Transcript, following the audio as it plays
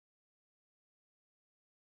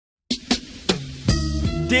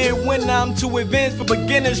Dead winner, I'm too advanced for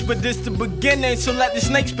beginners, but this the beginning, so let the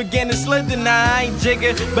snakes begin to slither. Nah, I ain't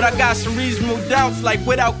jigger, but I got some reasonable doubts, like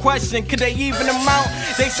without question, could they even amount?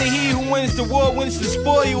 They say he who wins the war wins the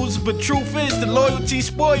spoils, but truth is the loyalty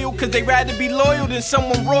spoiled, cause they rather be loyal than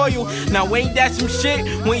someone royal. Now ain't that some shit,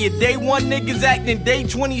 when your day one niggas acting day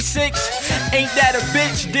 26? Ain't that a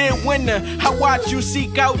bitch, dead winner? I watch you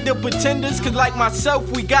seek out the pretenders, cause like myself,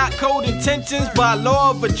 we got cold intentions. By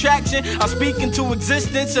law of attraction, I speak into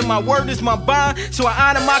existence, and my word is my bond, so I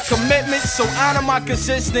honor my commitments, so honor my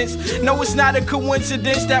consistency. No, it's not a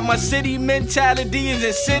coincidence that my city mentality is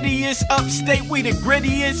insidious. Upstate, we the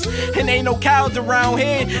grittiest, and ain't no cows around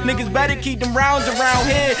here. Niggas better keep them rounds around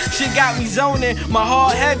here. Shit got me zoning, my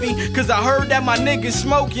heart heavy, cause I heard that my niggas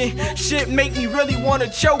smoking. Shit make me really wanna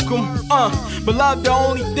choke them. But love the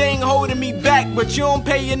only thing holding me back, but you don't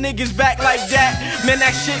pay your niggas back like that. Man,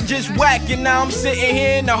 that shit just whack, and now I'm sitting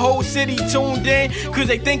here and the whole city tuned in, cause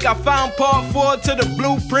they think I found part 4 to the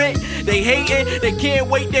blueprint. They hating, they can't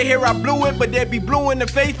wait to hear I blew it, but they be blue in the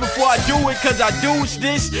face before I do it, cause I do's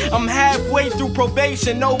this. I'm halfway through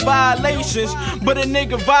probation, no violations, but a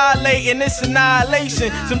nigga violating, it's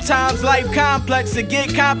annihilation. Sometimes life complex, it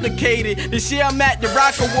get complicated. This year I'm at the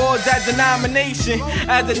Rocawards as a nomination,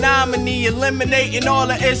 as a nominee, eliminating all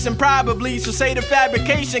of it's improbably. So say the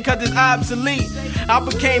fabrication, cause it's obsolete. I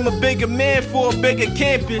became a bigger man for a bigger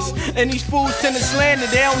campus, and these fools tend to slander,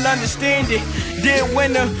 they don't understand it. Dear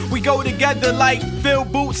winner, we go together like Phil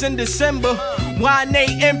Boots in December. Why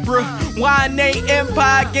ain't Emperor? Why ain't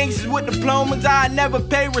Empire? Gangsters with diplomas, I never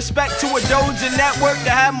pay respect to a Doja network to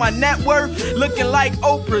have my net worth looking like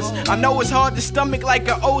Oprah's. I know it's hard to stomach like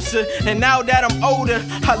an ulcer, and now that I'm older,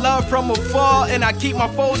 I love from afar and I keep my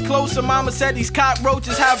foes closer. Mama said these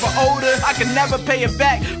cockroaches have an odor. I can never pay it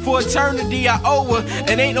back, for eternity I owe her,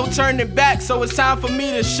 and ain't no turning back, so it's time for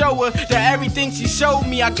me to show her that everything she showed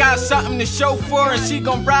me, I got something to show for her, and she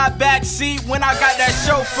gon' ride back seat when I got that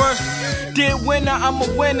chauffeur. Dear winner, I'm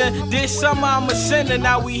a winner. This summer I'm a sinner.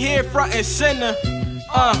 Now we here front and center.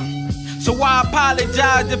 So I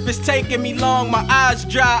apologize if it's taking me long. My eyes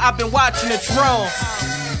dry, I've been watching the throne.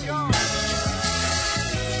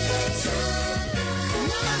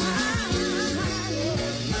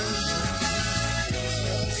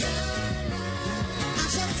 I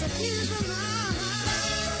said it's a beautiful